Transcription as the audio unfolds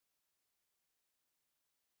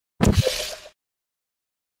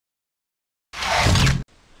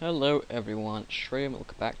Hello everyone, Shreeyam,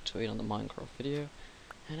 welcome back to another Minecraft video.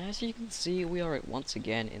 And as you can see, we are once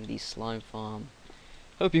again in the slime farm.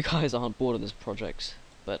 Hope you guys aren't bored of this project,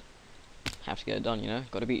 but have to get it done, you know?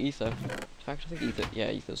 Gotta be Ether. In fact, I think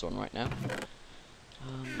Ether's on right now.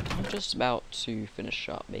 I'm just about to finish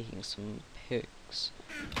up making some picks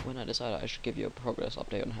when I decided I should give you a progress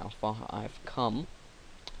update on how far I've come.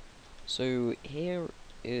 So here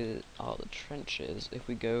are the trenches. If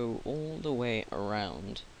we go all the way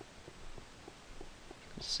around,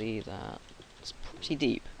 see that it's pretty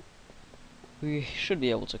deep. We should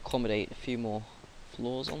be able to accommodate a few more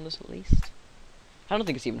floors on this at least. I don't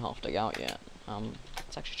think it's even half dug out yet.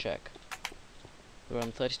 Let's actually check. We're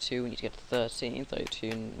on 32, we need to get to 13.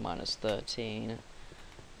 32 minus 13.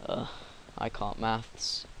 I can't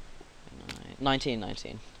maths. 19.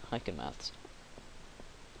 I can maths.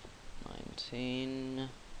 19.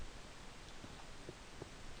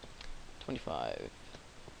 25.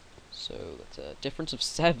 So that's a difference of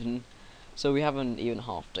 7. So we haven't even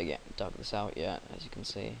half dug this out yet, as you can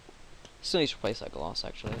see. Still need to replace that glass,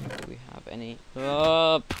 actually. Do we have any?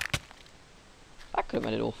 That could have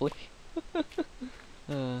ended awfully.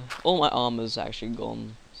 All my armor's actually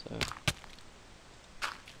gone, so. You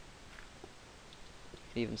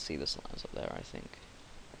can even see the slimes up there, I think.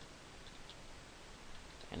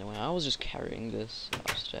 Anyway, I was just carrying this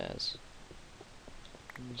upstairs.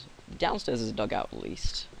 And downstairs is dug out at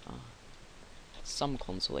least. Some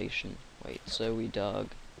consolation. Wait, so we dug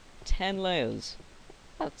 10 layers.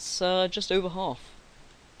 That's just over half,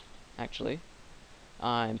 actually.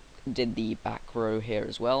 I did the back row here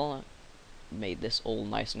as well. Made this all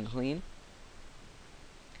nice and clean.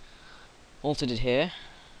 Also did here.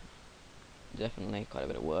 Definitely quite a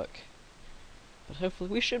bit of work. But hopefully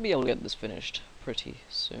we should be able to get this finished pretty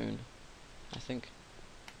soon, I think.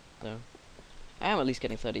 Though I am at least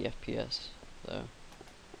getting 30 FPS, though.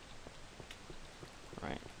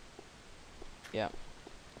 Right. Yeah.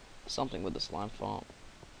 Something with the slime farm.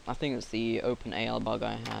 I think it's the OpenAL bug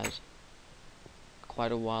I had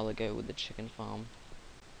quite a while ago with the chicken farm.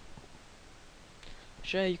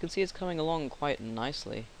 Sure, you can see it's coming along quite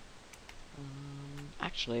nicely.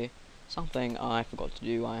 Actually, something I forgot to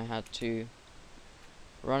do, I had to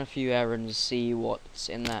run a few errands to see what's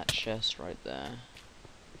in that chest right there.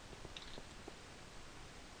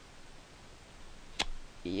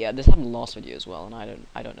 Yeah, this happened last video as well, and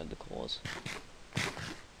I don't know the cause.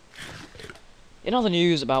 In other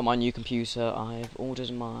news about my new computer, I've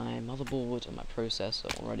ordered my motherboard and my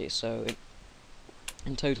processor already. So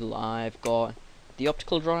in total, I've got the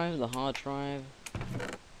optical drive, the hard drive.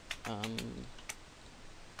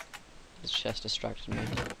 This chest distracted me.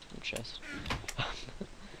 Chest.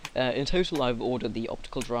 In total, I've ordered the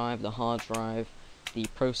optical drive, the hard drive, the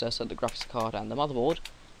processor, the graphics card, and the motherboard.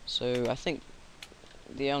 So I think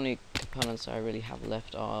the only components I really have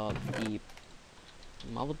left are the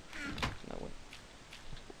no, wait.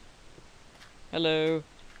 Hello.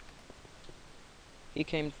 He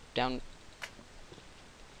came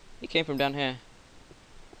from down here.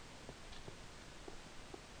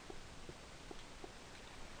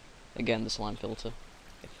 Again, the slime filter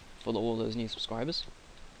for all those new subscribers.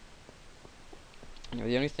 Anyway,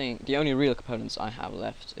 the only real components I have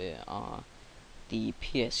left are the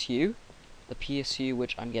PSU. The PSU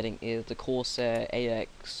which I'm getting is the Corsair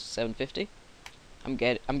AX750. I'm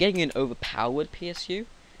getting an overpowered PSU,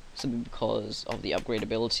 simply because of the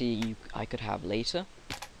upgradability I could have later.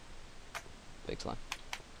 Big slime.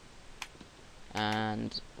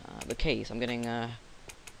 And the case, I'm getting a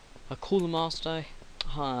Cooler Master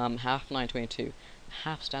half 922.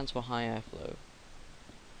 Half stands for high airflow.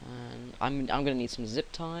 And I'm gonna need some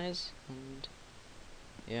zip ties and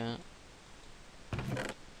yeah.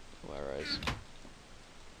 Whereas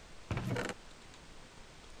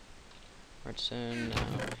redstone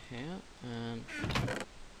here, and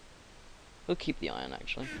we'll keep the iron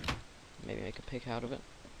actually. Maybe make a pick out of it.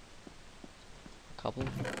 A couple.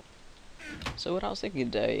 So what I was thinking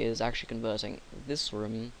today is actually converting this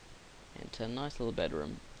room into a nice little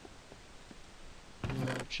bedroom.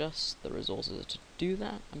 Just the resources to do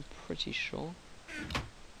that, I'm pretty sure.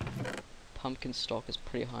 Pumpkin stock is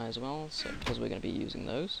pretty high as well, so because we're going to be using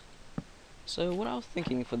those. So what I was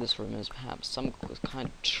thinking for this room is perhaps some kind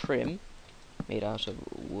of trim made out of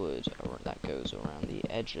wood that goes around the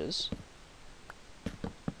edges,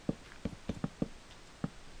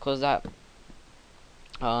 because that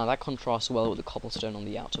contrasts well with the cobblestone on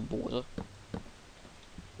the outer border,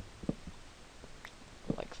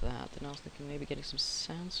 like that. Then I was thinking maybe getting some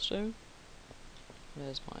sandstone.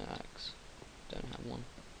 Where's my axe? Don't have one.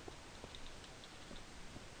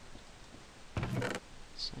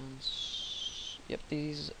 Yep,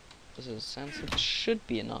 this is sensitive. Should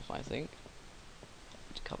be enough, I think,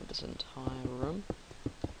 to cover this entire room.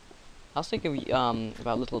 I was thinking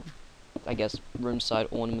about little, I guess, room-side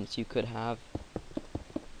ornaments you could have.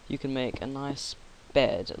 You can make a nice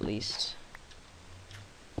bed, at least.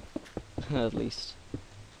 At least.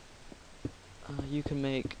 You can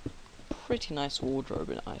make a pretty nice wardrobe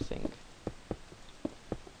in it, I think.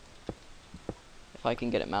 If I can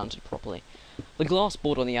get it mounted properly. The glass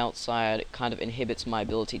board on the outside kind of inhibits my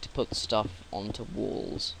ability to put stuff onto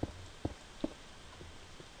walls.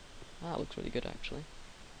 That looks really good, actually.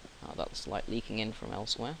 That's light leaking in from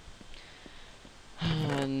elsewhere.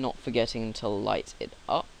 Not forgetting to light it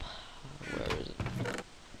up. Where is it?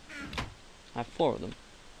 I have 4 of them.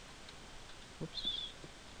 Oops.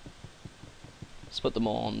 Let's put them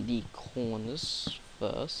on the corners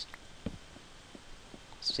first.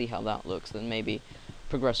 See how that looks, then maybe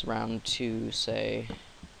progress around to, say,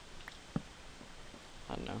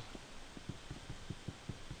 I don't know,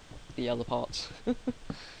 the other parts.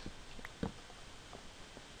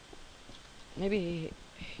 Maybe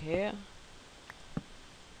here?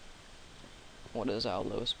 What is our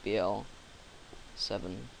lowest BL?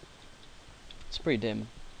 7. It's pretty dim.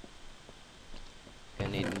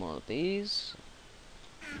 Gonna need more of these.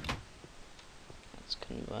 Let's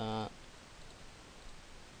convert.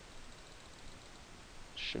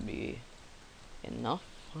 Should be enough.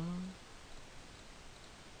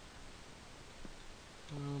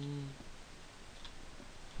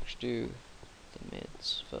 Let's do the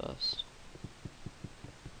mids first.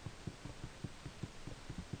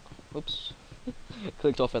 Whoops.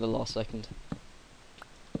 Clicked off at the last second.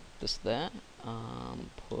 This there.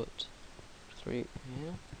 Put 3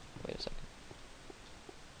 here. Wait a second.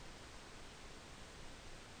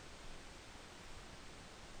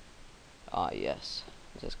 Ah, yes.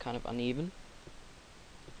 This is kind of uneven.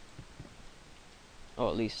 Or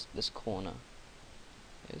at least this corner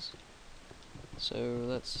is. So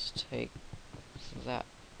let's take that.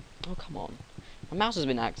 Oh, come on. My mouse has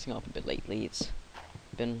been acting up a bit lately. It's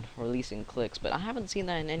been releasing clicks, but I haven't seen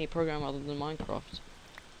that in any program other than Minecraft.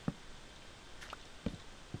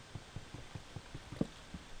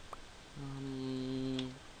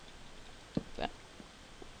 There.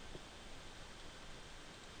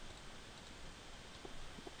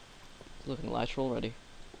 It's looking lighter already.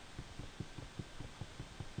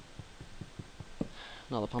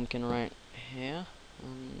 Another pumpkin right here,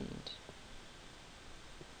 and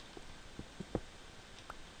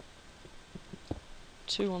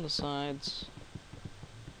two on the sides.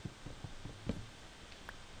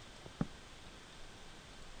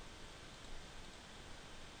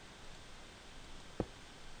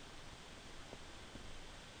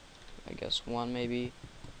 I guess one maybe.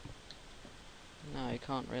 No, you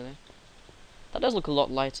can't really. That does look a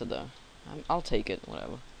lot lighter though. I'll take it,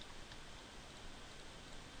 whatever.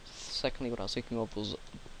 Secondly, what I was thinking of was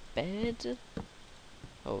bed.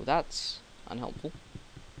 Oh, that's unhelpful.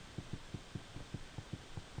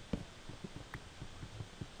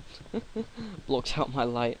 Blocked out my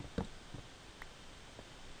light.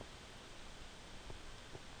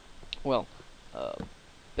 Well,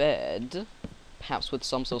 bed, perhaps with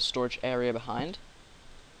some sort of storage area behind.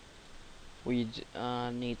 We'd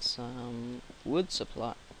need some wood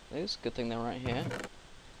supply. It's a good thing they're right here.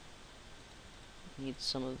 Need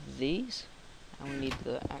some of these, and we need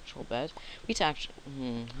the actual bed. We need to actually.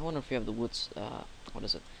 I wonder if we have the woods. What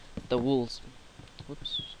is it? The wools.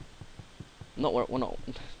 Whoops. Not what. Well,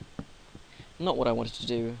 not what I wanted to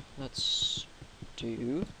do. Let's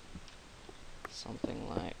do something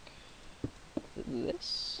like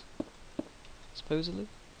this. Supposedly.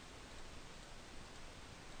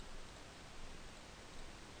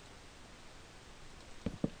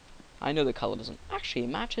 I know the color doesn't actually, it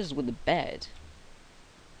matches with the bed.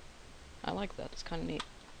 I like that. It's kind of neat.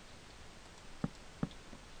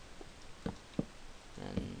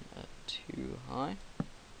 And too high.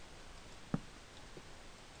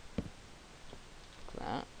 Like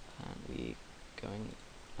that. And we going.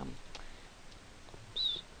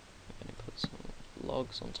 Oops. I'm gonna put some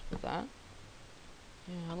logs on top of that.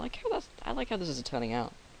 Yeah, I like how that's. I like how this is turning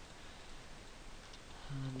out.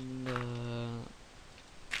 And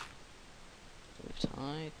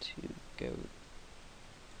tie to go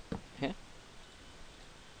here.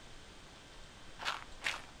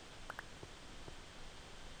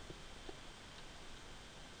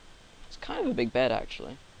 It's kind of a big bed,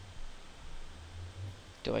 actually.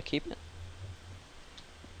 Do I keep it?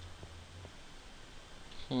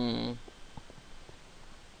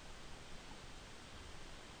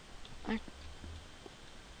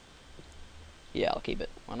 Yeah, I'll keep it.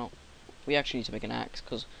 Why not? We actually need to make an axe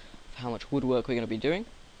because of how much woodwork we're going to be doing.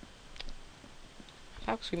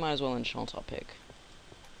 Perhaps we might as well enchant our pig.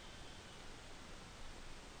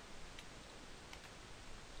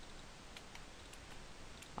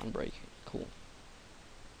 Unbreak. Cool.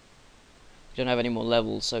 We don't have any more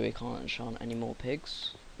levels, so we can't enchant any more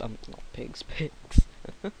pigs. Not pigs, pigs.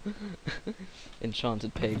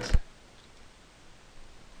 Enchanted pigs.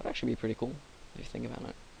 That'd actually be pretty cool, if you think about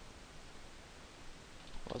it.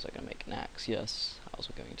 Was I going to make an axe? Yes, I was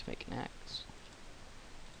going to make an axe.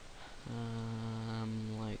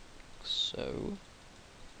 Like so.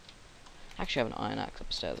 Actually, I have an iron axe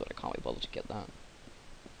upstairs, but I can't be bothered to get that.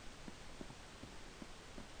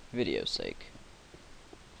 Video's sake.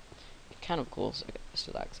 You can, of course,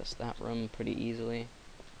 still access that room pretty easily.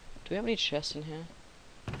 Do we have any chests in here?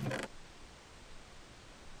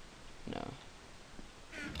 No.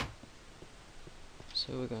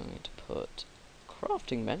 So we're going to put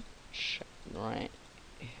crafting bench right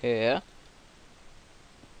here.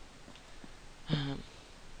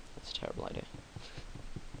 That's a terrible idea.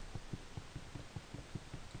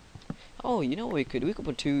 Oh, you know what we could? We could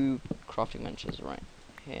put 2 crafting benches right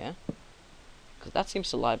here, because that seems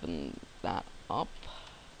to liven that up.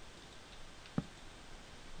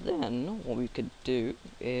 Then what we could do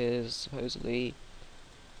is supposedly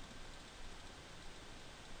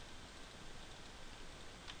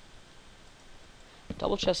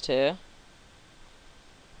double chest here,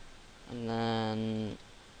 and then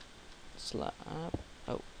slab.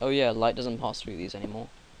 Oh yeah, light doesn't pass through these anymore.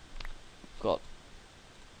 Got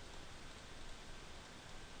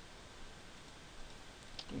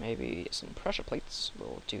maybe some pressure plates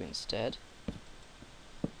we'll do instead.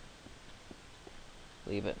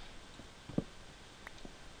 Leave it.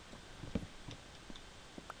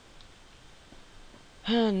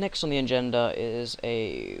 Next on the agenda is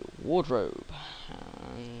a wardrobe.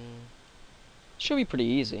 Should be pretty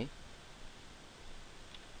easy.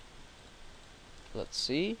 Let's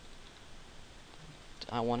see.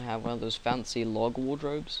 I want to have one of those fancy log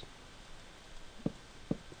wardrobes.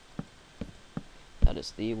 That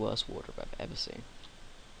is the worst wardrobe I've ever seen.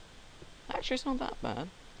 Actually, it's not that bad.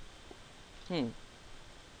 Gonna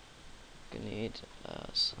need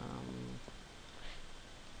some...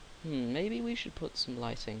 maybe we should put some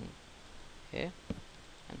lighting here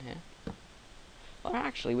and here. Or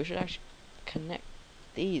actually, we should actually connect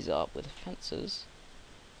these up with fences.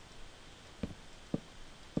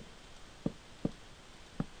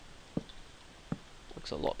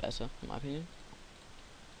 Looks a lot better, in my opinion.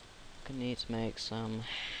 Gonna need to make some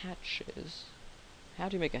hatches. How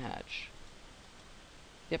do you make a hatch?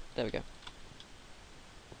 Yep, there we go.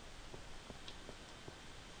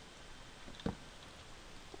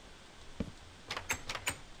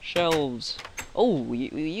 Shelves. Oh,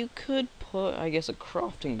 you could put, I guess, a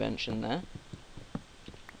crafting bench in there,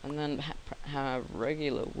 and then have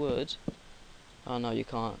regular wood. Oh no, you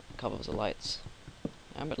can't cover the lights.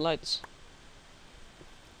 Damn it, lights.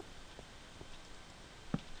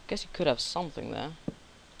 Guess you could have something there.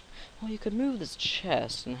 Well, you could move this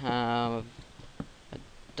chest and have a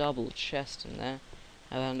double chest in there,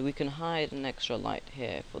 and we can hide an extra light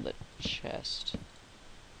here for the chest.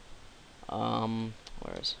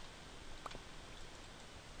 Where is?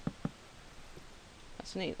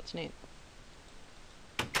 That's neat. That's neat.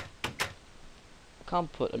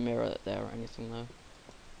 Can't put a mirror there or anything though.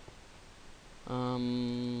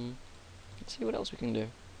 Let's see what else we can do.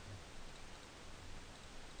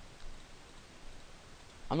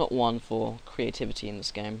 I'm not one for creativity in this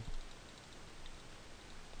game.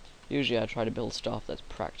 Usually I try to build stuff that's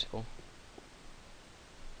practical.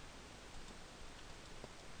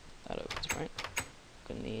 That opens, right?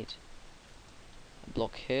 Gonna need a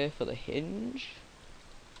block here for the hinge.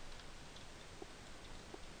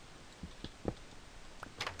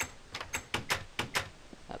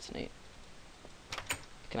 That's neat.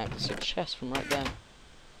 You can access your chest from right there.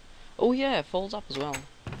 Oh yeah, it folds up as well.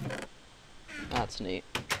 That's neat.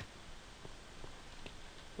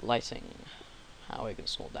 Lighting. How are we going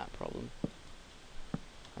to solve that problem?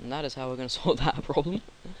 And that is how we're going to solve that problem,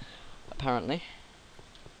 apparently.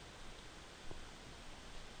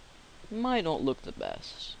 Might not look the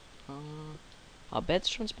best. Are beds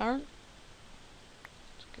transparent?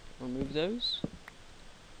 Remove those.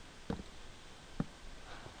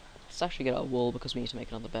 Let's actually get our wool because we need to make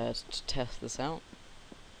another bed to test this out.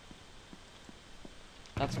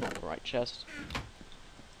 That's not the right chest.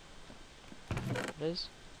 It is?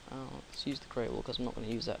 Oh, let's use the grey wool because I'm not going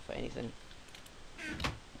to use that for anything.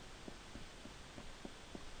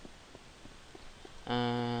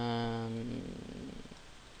 I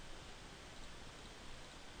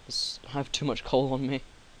have too much coal on me.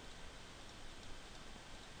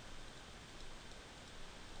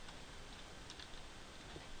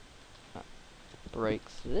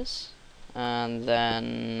 this, and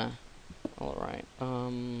then alright,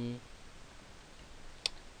 oh,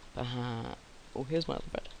 here's my other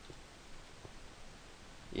bed.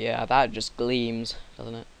 Yeah, that just gleams,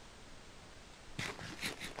 doesn't it?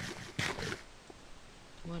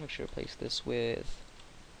 Might actually replace this with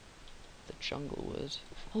the jungle wood.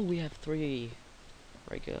 Oh, we have 3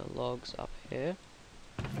 regular logs up here.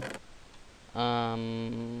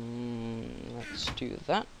 Let's do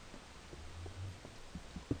that.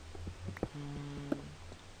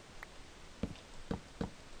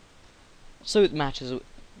 So it matches.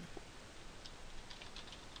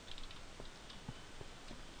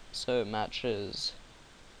 So it matches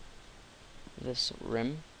this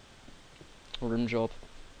rim job.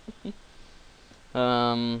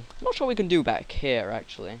 Not sure what we can do back here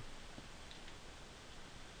actually.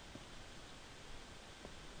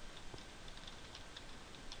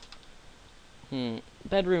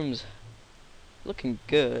 Bedrooms looking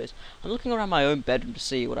good. I'm looking around my own bedroom to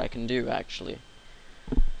see what I can do actually.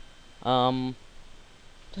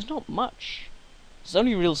 There's not much. There's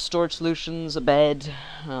only real storage solutions, a bed,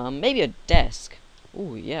 maybe a desk.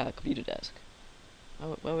 Oh yeah, a computer desk.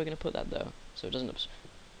 Where are we gonna put that though? So it doesn't.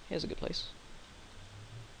 Here's a good place.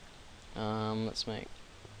 Let's make.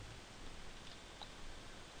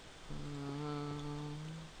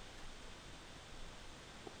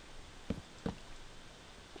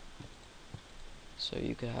 So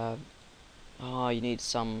you could have. Oh, you need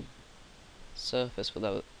some surface for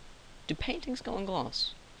that. Do paintings go on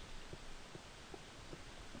glass?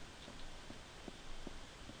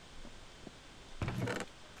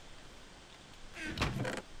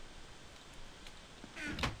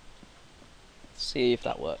 See if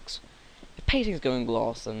that works. If paintings go in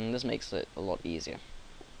glass, then this makes it a lot easier.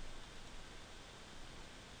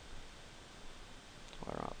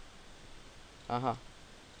 Where up?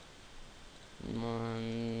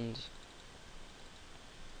 And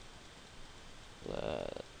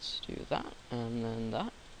let's do that, and then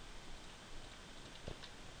that.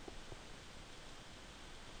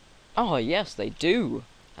 Oh yes, they do.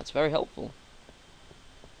 That's very helpful.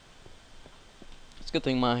 It's a good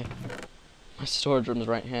thing my storage room is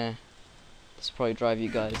right here. This would probably drive you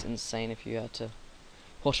guys insane if you had to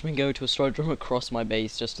watch me go to a storage room across my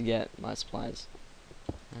base just to get my supplies.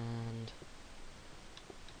 And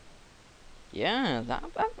yeah, that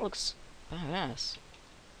looks badass.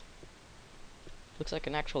 Looks like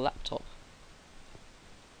an actual laptop.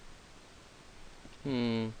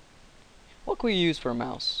 What can we use for a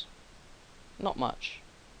mouse? Not much,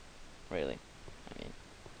 really. I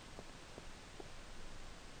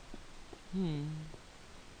mean,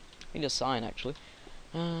 we need a sign actually.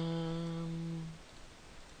 I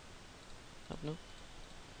don't know.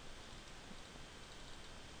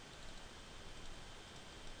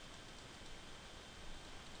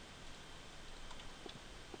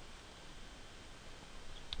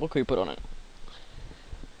 What can we put on it?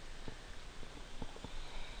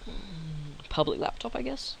 Public laptop, I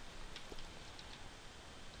guess.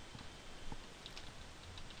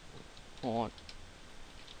 Or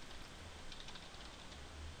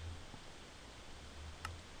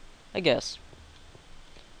I guess.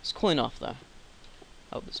 It's cool enough though.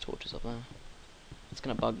 Oh, there's torches up there. It's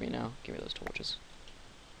gonna bug me now. Give me those torches.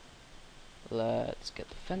 Let's get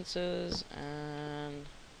the fences and.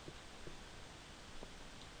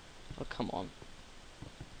 Oh, come on.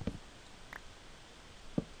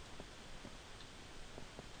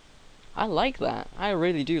 I like that. I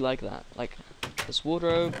really do like that. Like, this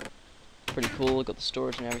wardrobe, pretty cool. Got the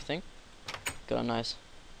storage and everything. Got a nice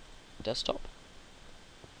desktop.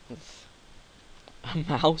 With a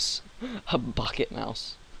mouse. A bucket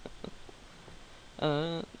mouse.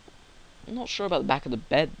 Not sure about the back of the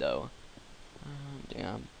bed, though.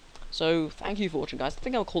 Yeah. So, thank you for watching, guys. I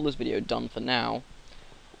think I'll call this video done for now.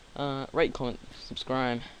 Rate, comment,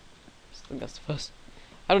 subscribe. I think that's the first.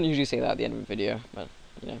 I don't usually say that at the end of a video, but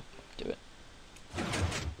you know, do it.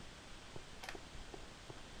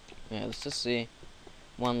 Yeah, let's just see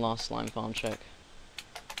one last slime farm check.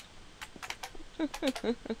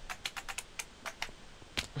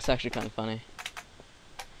 That's actually kind of funny.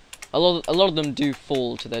 A lot of them do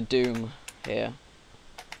fall to their doom here,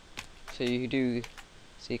 so you do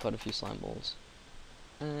see quite a few slime balls.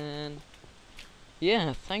 And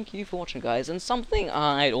yeah, thank you for watching, guys. And something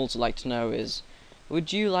I'd also like to know is,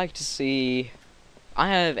 would you like to see? I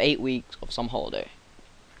have 8 weeks of some holiday,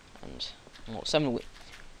 and well, 7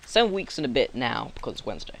 weeks and a bit now because it's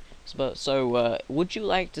Wednesday. So would you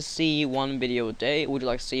like to see one video a day, or would you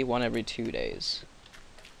like to see one every 2 days?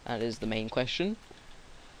 That is the main question.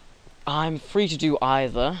 I'm free to do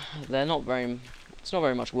either. They're not very. It's not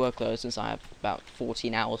very much work though, since I have about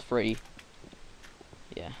 14 hours free.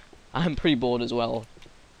 Yeah, I'm pretty bored as well,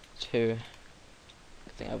 too.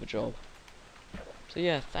 Good thing I have a job. So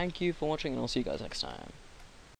yeah, thank you for watching, and I'll see you guys next time.